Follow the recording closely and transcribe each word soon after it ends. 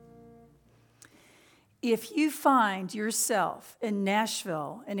If you find yourself in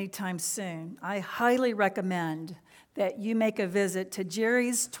Nashville anytime soon, I highly recommend that you make a visit to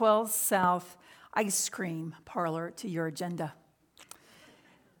Jerry's 12 South Ice Cream Parlor to your agenda.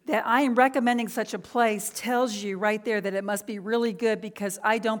 That I am recommending such a place tells you right there that it must be really good, because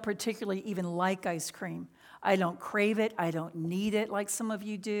I don't particularly even like ice cream. I don't crave it. I don't need it like some of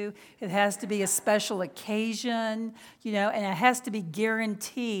you do. It has to be a special occasion, and it has to be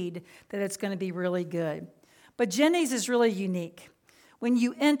guaranteed that it's going to be really good. But Jenny's is really unique. When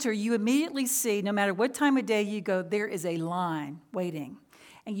you enter, you immediately see, no matter what time of day you go, there is a line waiting.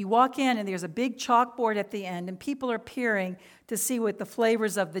 And you walk in, and there's a big chalkboard at the end, and people are peering to see what the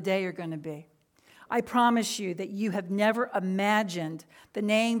flavors of the day are going to be. I promise you that you have never imagined the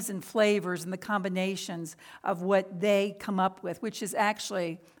names and flavors and the combinations of what they come up with, which is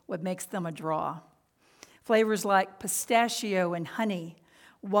actually what makes them a draw. Flavors like pistachio and honey,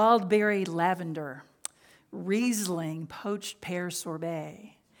 wild berry lavender, Riesling poached pear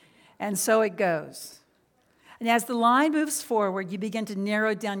sorbet, and so it goes. And as the line moves forward, you begin to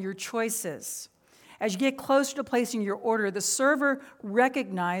narrow down your choices. As you get closer to placing your order, the server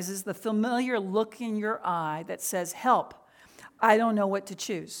recognizes the familiar look in your eye that says, "Help, I don't know what to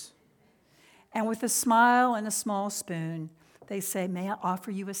choose." And with a smile and a small spoon, they say, "May I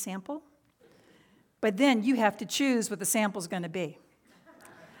offer you a sample?" But then you have to choose what the sample's going to be.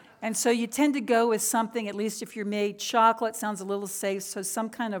 And so you tend to go with something, at least if you're made, chocolate sounds a little safe, so some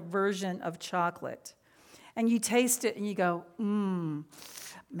kind of version of chocolate. And you taste it and you go,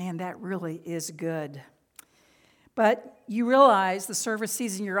 man, that really is good. But you realize, the server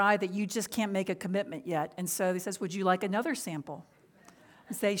sees in your eye that you just can't make a commitment yet. And so he says, "Would you like another sample?"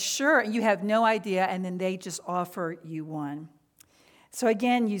 And say, "Sure." And you have no idea, and then they just offer you one. So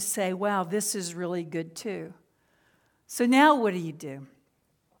again, you say, "Wow, this is really good too." So now what do?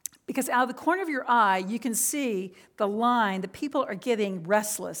 Because out of the corner of your eye, you can see the line. The people are getting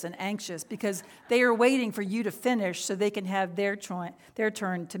restless and anxious because they are waiting for you to finish so they can have their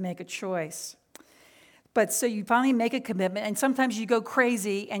turn to make a choice. But so you finally make a commitment, and sometimes you go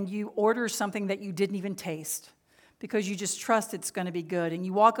crazy and you order something that you didn't even taste because you just trust it's going to be good. And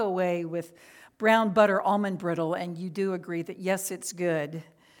you walk away with brown butter almond brittle, and you do agree that, yes, it's good.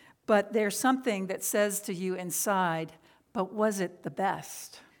 But there's something that says to you inside, "But was it the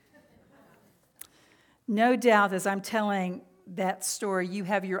best?" No doubt, as I'm telling that story, you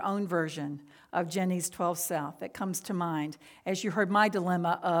have your own version of Jenny's 12 South that comes to mind as you heard my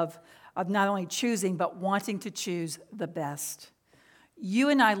dilemma of not only choosing, but wanting to choose the best. You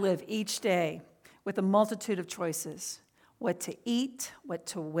and I live each day with a multitude of choices: what to eat, what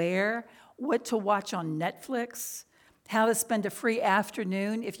to wear, what to watch on Netflix, how to spend a free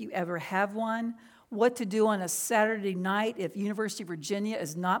afternoon if you ever have one, what to do on a Saturday night if University of Virginia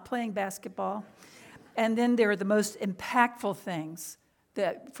is not playing basketball. And then there are the most impactful things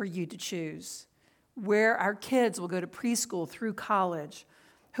that for you to choose: where our kids will go to preschool through college,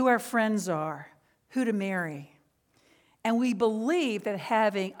 who our friends are, who to marry. And we believe that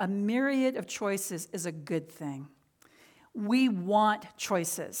having a myriad of choices is a good thing. We want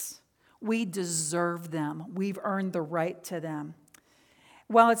choices. We deserve them. We've earned the right to them.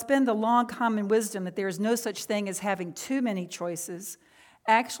 While it's been the long common wisdom that there is no such thing as having too many choices,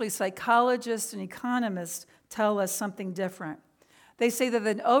 actually, psychologists and economists tell us something different. They say that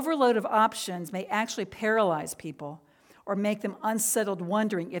an overload of options may actually paralyze people or make them unsettled,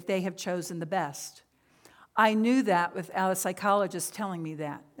 wondering if they have chosen the best. I knew that without a psychologist telling me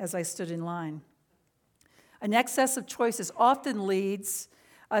that as I stood in line. An excess of choices often leads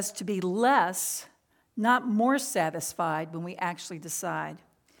us to be less, not more satisfied when we actually decide.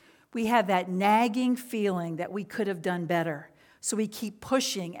 We have that nagging feeling that we could have done better. So we keep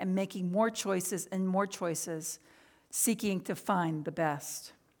pushing and making more choices and more choices, seeking to find the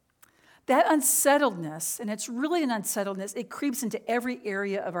best. That unsettledness, and it's really an unsettledness, it creeps into every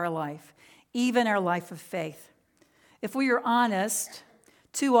area of our life, even our life of faith. If we are honest,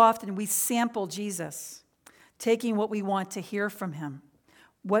 too often we sample Jesus, taking what we want to hear from him,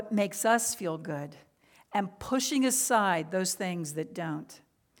 what makes us feel good, and pushing aside those things that don't.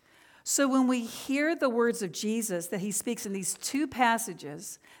 So when we hear the words of Jesus that he speaks in these two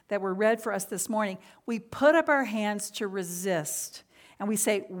passages that were read for us this morning, we put up our hands to resist, and we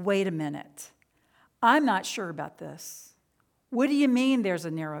say, "Wait a minute. I'm not sure about this. What do you mean there's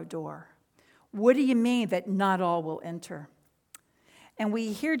a narrow door? What do you mean that not all will enter?" And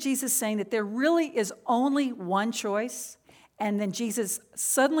we hear Jesus saying that there really is only one choice, and then Jesus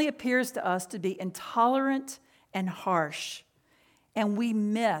suddenly appears to us to be intolerant and harsh. And we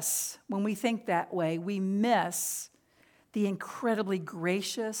miss, when we think that way, we miss the incredibly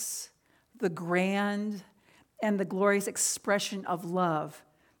gracious, the grand and the glorious expression of love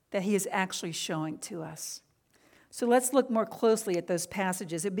that he is actually showing to us. So let's look more closely at those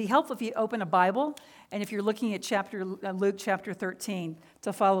passages. It'd be helpful if you open a Bible and if you're looking at Luke chapter 13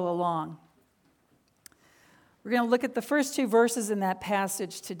 to follow along. We're going to look at the first two verses in that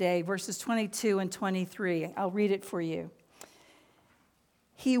passage today, verses 22 and 23. I'll read it for you.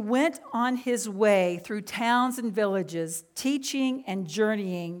 He went on his way through towns and villages, teaching and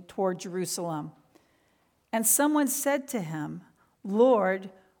journeying toward Jerusalem. And someone said to him,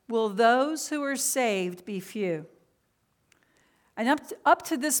 "Lord, will those who are saved be few?" And up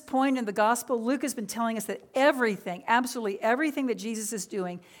to this point in the gospel, Luke has been telling us that everything, absolutely everything that Jesus is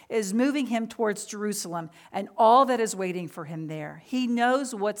doing is moving him towards Jerusalem and all that is waiting for him there. He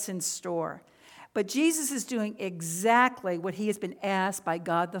knows what's in store. But Jesus is doing exactly what he has been asked by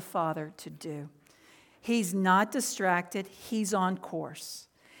God the Father to do. He's not distracted. He's on course.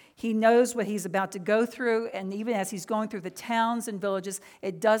 He knows what he's about to go through, and even as he's going through the towns and villages,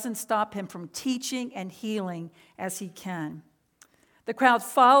 it doesn't stop him from teaching and healing as he can. The crowd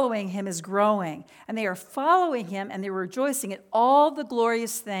following him is growing, and they are following him, and they're rejoicing at all the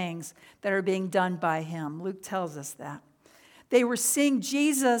glorious things that are being done by him. Luke tells us that. They were seeing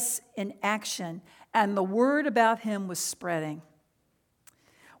Jesus in action, and the word about him was spreading.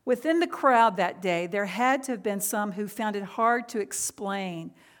 Within the crowd that day, there had to have been some who found it hard to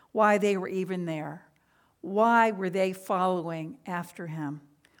explain why they were even there. Why were they following after him?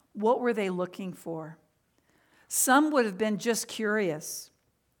 What were they looking for? Some would have been just curious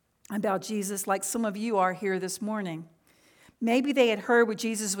about Jesus, like some of you are here this morning. Maybe they had heard what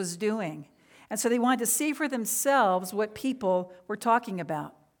Jesus was doing, and so they wanted to see for themselves what people were talking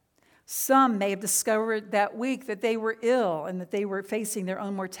about. Some may have discovered that week that they were ill and that they were facing their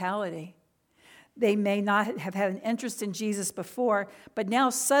own mortality. They may not have had an interest in Jesus before, but now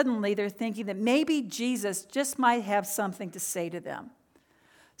suddenly they're thinking that maybe Jesus just might have something to say to them.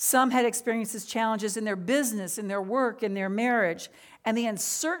 Some had experienced challenges in their business, in their work, in their marriage, and the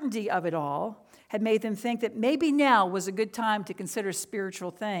uncertainty of it all had made them think that maybe now was a good time to consider spiritual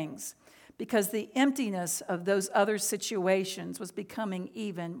things, because the emptiness of those other situations was becoming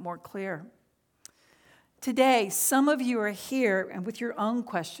even more clear. Today, some of you are here and with your own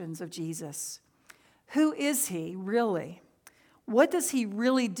questions of Jesus. Who is he really? What does he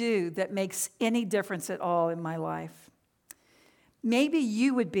really do that makes any difference at all in my life? Maybe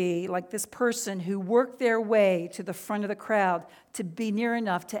you would be like this person who worked their way to the front of the crowd to be near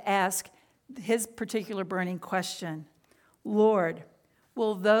enough to ask his particular burning question. Lord,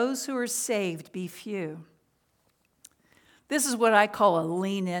 will those who are saved be few? This is what I call a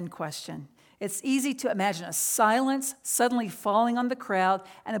lean-in question. It's easy to imagine a silence suddenly falling on the crowd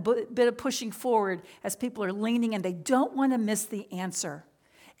and a bit of pushing forward as people are leaning and they don't want to miss the answer.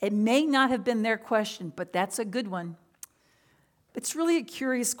 It may not have been their question, but that's a good one. It's really a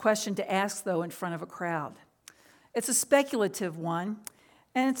curious question to ask, though, in front of a crowd. It's a speculative one,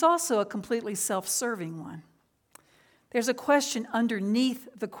 and it's also a completely self-serving one. There's a question underneath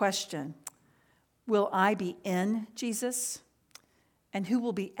the question. Will I be in Jesus? And who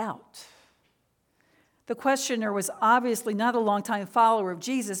will be out? The questioner was obviously not a longtime follower of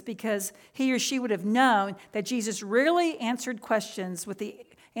Jesus because he or she would have known that Jesus rarely answered questions with the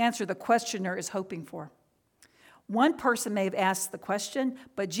answer the questioner is hoping for. One person may have asked the question,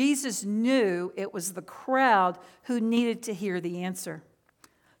 but Jesus knew it was the crowd who needed to hear the answer.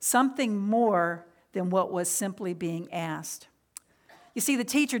 Something more than what was simply being asked. You see, the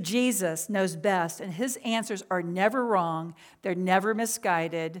teacher Jesus knows best, and his answers are never wrong, they're never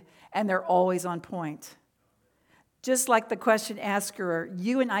misguided, and they're always on point. Just like the question asker,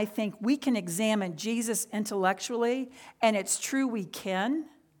 you and I think we can examine Jesus intellectually, and it's true we can,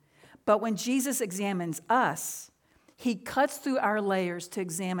 but when Jesus examines us, he cuts through our layers to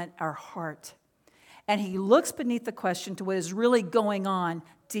examine our heart. And he looks beneath the question to what is really going on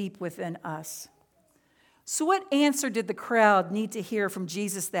deep within us. So what answer did the crowd need to hear from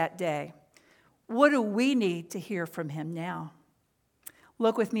Jesus that day? What do we need to hear from him now?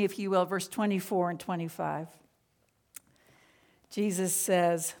 Look with me, if you will, verse 24 and 25. Jesus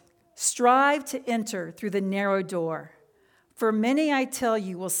says, "Strive to enter through the narrow door. For many, I tell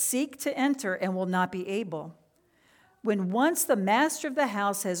you, will seek to enter and will not be able. When once the master of the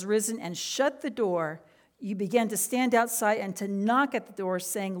house has risen and shut the door, you begin to stand outside and to knock at the door,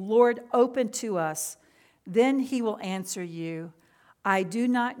 saying, 'Lord, open to us.' Then he will answer you, 'I do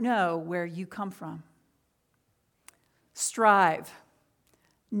not know where you come from.'" Strive,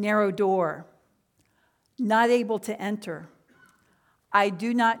 narrow door, not able to enter. I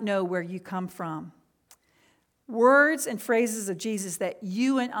do not know where you come from. Words and phrases of Jesus that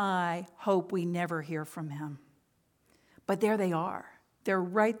you and I hope we never hear from him. But there they are. They're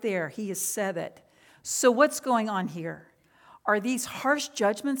right there. He has said it. So what's going on here? Are these harsh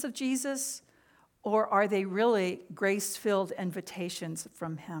judgments of Jesus, or are they really grace-filled invitations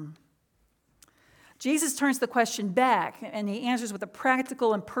from him? Jesus turns the question back, and he answers with a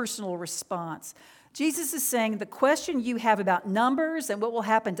practical and personal response. Jesus is saying the question you have about numbers and what will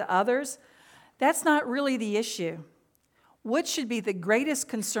happen to others, that's not really the issue. What should be the greatest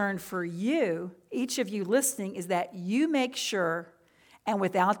concern for you, each of you listening, is that you make sure, and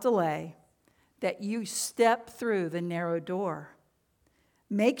without delay, that you step through the narrow door.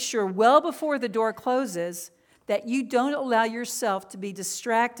 Make sure well before the door closes that you don't allow yourself to be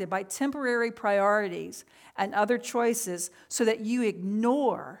distracted by temporary priorities and other choices so that you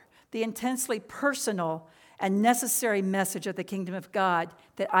ignore the intensely personal and necessary message of the kingdom of God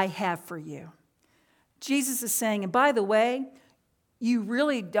that I have for you. Jesus is saying, and by the way, you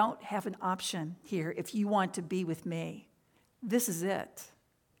really don't have an option here if you want to be with me. This is it.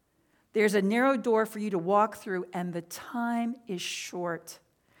 There's a narrow door for you to walk through, and the time is short.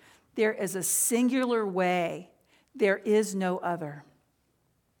 There is a singular way. There is no other.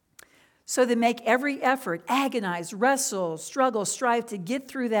 So they make every effort, agonize, wrestle, struggle, strive to get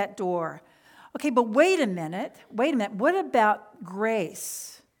through that door. Okay, but wait a minute. What about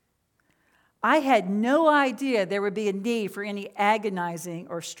grace? I had no idea there would be a need for any agonizing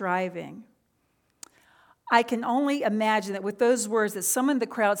or striving. I can only imagine that with those words that some in the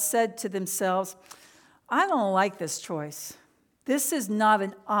crowd said to themselves, I don't like this choice. This is not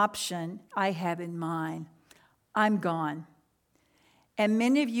an option I have in mind. I'm gone. And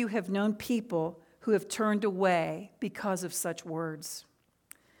many of you have known people who have turned away because of such words.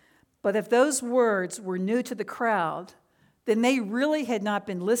 But if those words were new to the crowd, then they really had not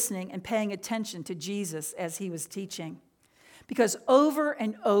been listening and paying attention to Jesus as he was teaching. Because over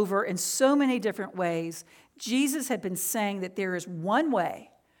and over, in so many different ways, Jesus had been saying that there is one way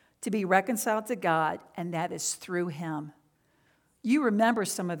to be reconciled to God, and that is through him. You remember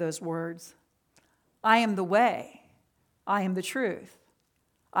some of those words. I am the way. I am the truth.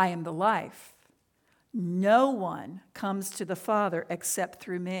 I am the life. No one comes to the Father except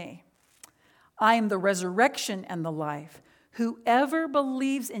through me. I am the resurrection and the life. Whoever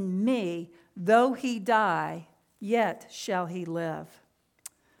believes in me, though he die, yet shall he live.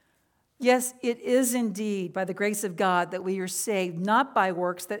 Yes, it is indeed by the grace of God that we are saved, not by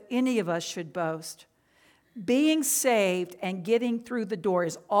works that any of us should boast. Being saved and getting through the door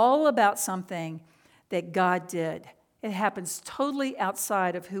is all about something that God did. It happens totally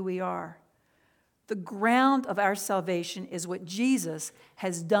outside of who we are. The ground of our salvation is what Jesus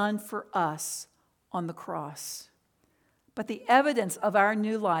has done for us on the cross. But the evidence of our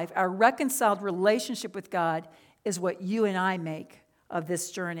new life, our reconciled relationship with God, is what you and I make of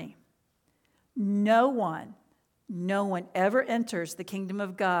this journey. No one ever enters the kingdom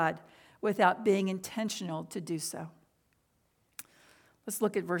of God without being intentional to do so. Let's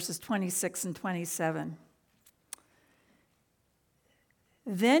look at verses 26 and 27.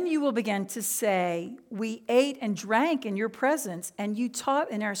 Then you will begin to say, we ate and drank in your presence, and you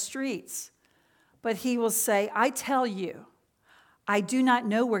taught in our streets. But he will say, I tell you, I do not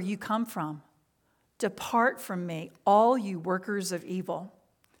know where you come from. Depart from me, all you workers of evil.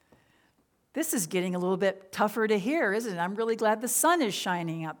 This is getting a little bit tougher to hear, isn't it? I'm really glad the sun is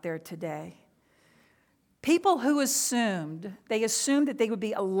shining out there today. People who assumed that they would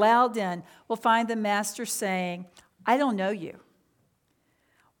be allowed in will find the master saying, I don't know you.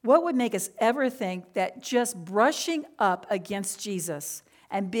 What would make us ever think that just brushing up against Jesus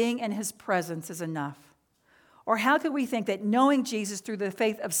and being in his presence is enough? Or how could we think that knowing Jesus through the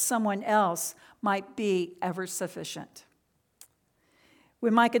faith of someone else might be ever sufficient?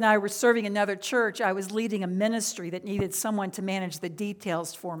 When Mike and I were serving another church, I was leading a ministry that needed someone to manage the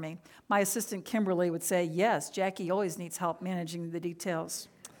details for me. My assistant, Kimberly, would say, yes, Jackie always needs help managing the details.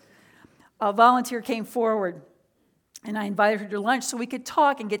 A volunteer came forward, and I invited her to lunch so we could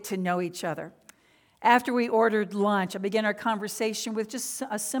talk and get to know each other. After we ordered lunch, I began our conversation with just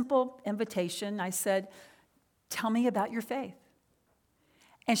a simple invitation. I said, tell me about your faith.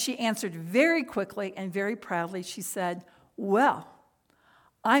 And she answered very quickly and very proudly. She said, well,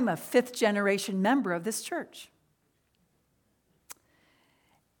 I'm a fifth-generation member of this church.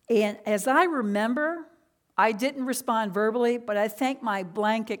 And as I remember, I didn't respond verbally, but I think my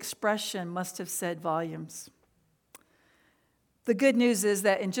blank expression must have said volumes. The good news is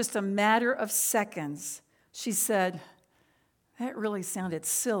that in just a matter of seconds, she said, that really sounded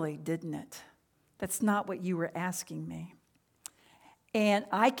silly, didn't it? That's not what you were asking me. And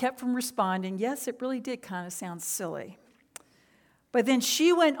I kept from responding, yes, it really did kind of sound silly. But then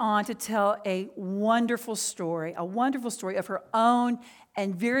she went on to tell a wonderful story of her own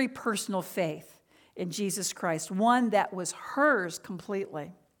and very personal faith in Jesus Christ, one that was hers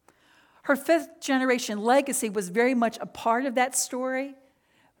completely. Her fifth-generation legacy was very much a part of that story,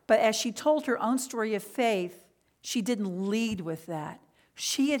 but as she told her own story of faith, she didn't lead with that.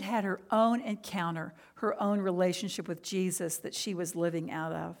 She had had her own encounter, her own relationship with Jesus that she was living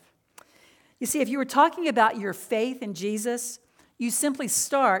out of. You see, if you were talking about your faith in Jesus, you simply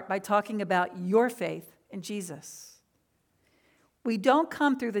start by talking about your faith in Jesus. We don't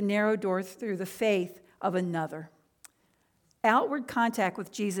come through the narrow door through the faith of another. Outward contact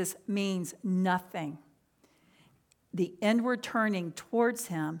with Jesus means nothing. The inward turning towards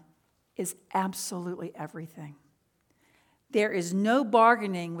him is absolutely everything. There is no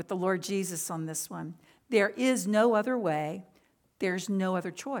bargaining with the Lord Jesus on this one. There is no other way. There's no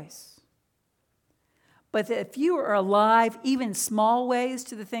other choice. But if you are alive, even small ways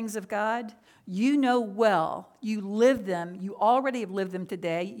to the things of God, you know well, you live them, you already have lived them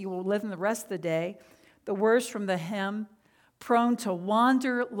today, you will live them the rest of the day. The words from the hymn, prone to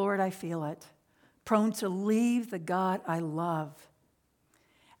wander, Lord, I feel it. Prone to leave the God I love.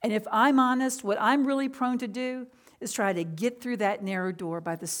 And if I'm honest, what I'm really prone to do is try to get through that narrow door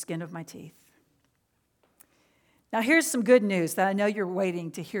by the skin of my teeth. Now here's some good news that I know you're waiting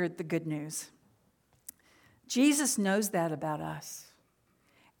to hear the good news. Jesus knows that about us.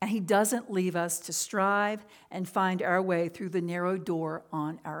 And he doesn't leave us to strive and find our way through the narrow door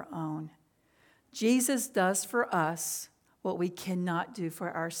on our own. Jesus does for us what we cannot do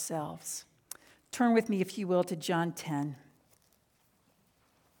for ourselves. Turn with me, if you will, to John 10.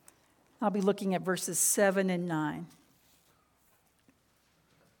 I'll be looking at verses 7 and 9.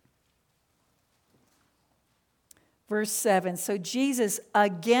 Verse 7, so Jesus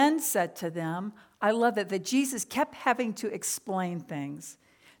again said to them, I love that Jesus kept having to explain things.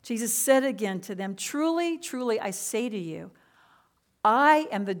 Jesus said again to them, truly, truly, I say to you, I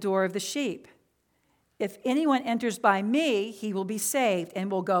am the door of the sheep. If anyone enters by me, he will be saved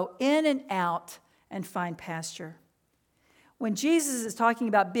and will go in and out and find pasture. When Jesus is talking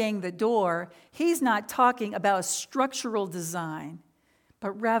about being the door, he's not talking about a structural design,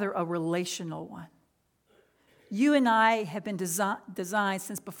 but rather a relational one. You and I have been designed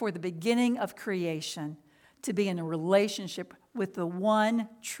since before the beginning of creation to be in a relationship with the one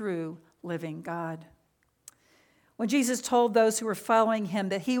true living God. When Jesus told those who were following him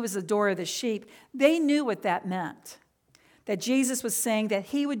that he was the door of the sheep, they knew what that meant. That Jesus was saying that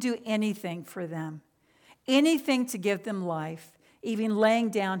he would do anything for them, anything to give them life, even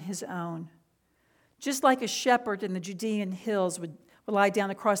laying down his own. Just like a shepherd in the Judean hills would lie down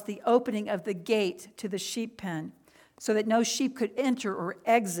across the opening of the gate to the sheep pen so that no sheep could enter or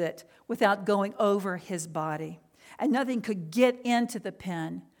exit without going over his body. And nothing could get into the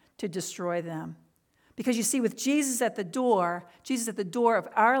pen to destroy them. Because you see, with Jesus at the door of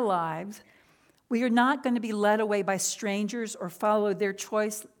our lives, we are not going to be led away by strangers or follow their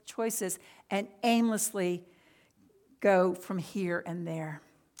choices and aimlessly go from here and there.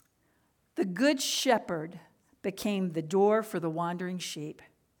 The good shepherd became the door for the wandering sheep.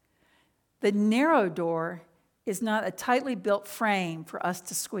 The narrow door is not a tightly built frame for us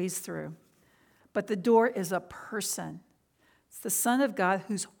to squeeze through, but the door is a person. It's the Son of God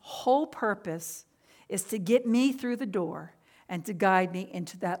whose whole purpose is to get me through the door and to guide me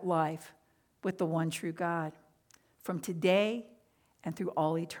into that life with the one true God from today and through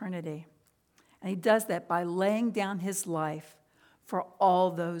all eternity. And he does that by laying down his life for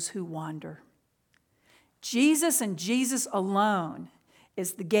all those who wander. Jesus and Jesus alone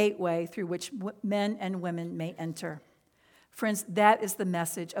is the gateway through which men and women may enter. Friends, that is the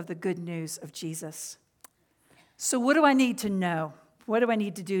message of the good news of Jesus. So what do I need to know? What do I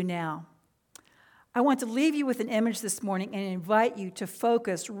need to do now? I want to leave you with an image this morning and invite you to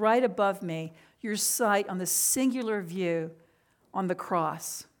focus right above me, your sight on the singular view on the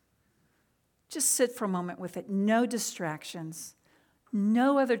cross. Just sit for a moment with it. No distractions,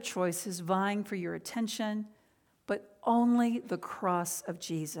 no other choices vying for your attention, but only the cross of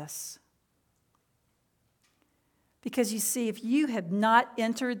Jesus. Because you see, if you have not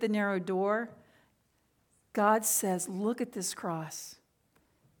entered the narrow door, God says, look at this cross.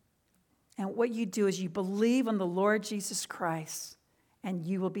 And what you do is you believe on the Lord Jesus Christ, and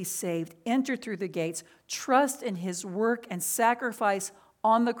you will be saved. Enter through the gates. Trust in his work and sacrifice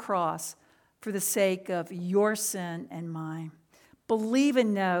on the cross for the sake of your sin and mine. Believe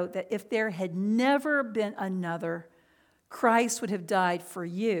and know that if there had never been another, Christ would have died for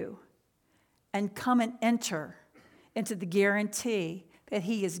you and come and enter into the guarantee that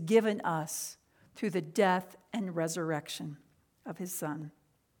he has given us through the death and resurrection of his Son.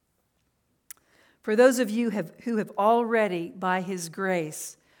 For those of you who have already, by his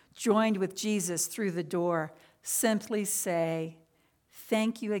grace, joined with Jesus through the door, simply say,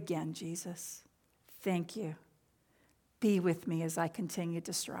 "Thank you again, Jesus. Thank you. Be with me as I continue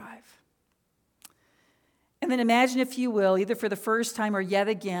to strive." And then imagine, if you will, either for the first time or yet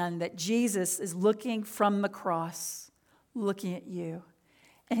again, that Jesus is looking from the cross, looking at you.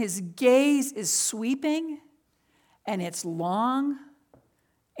 And his gaze is sweeping, and it's long,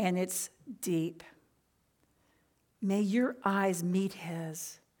 and it's deep. May your eyes meet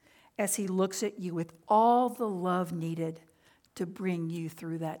his as he looks at you with all the love needed to bring you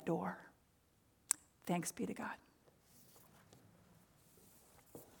through that door. Thanks be to God.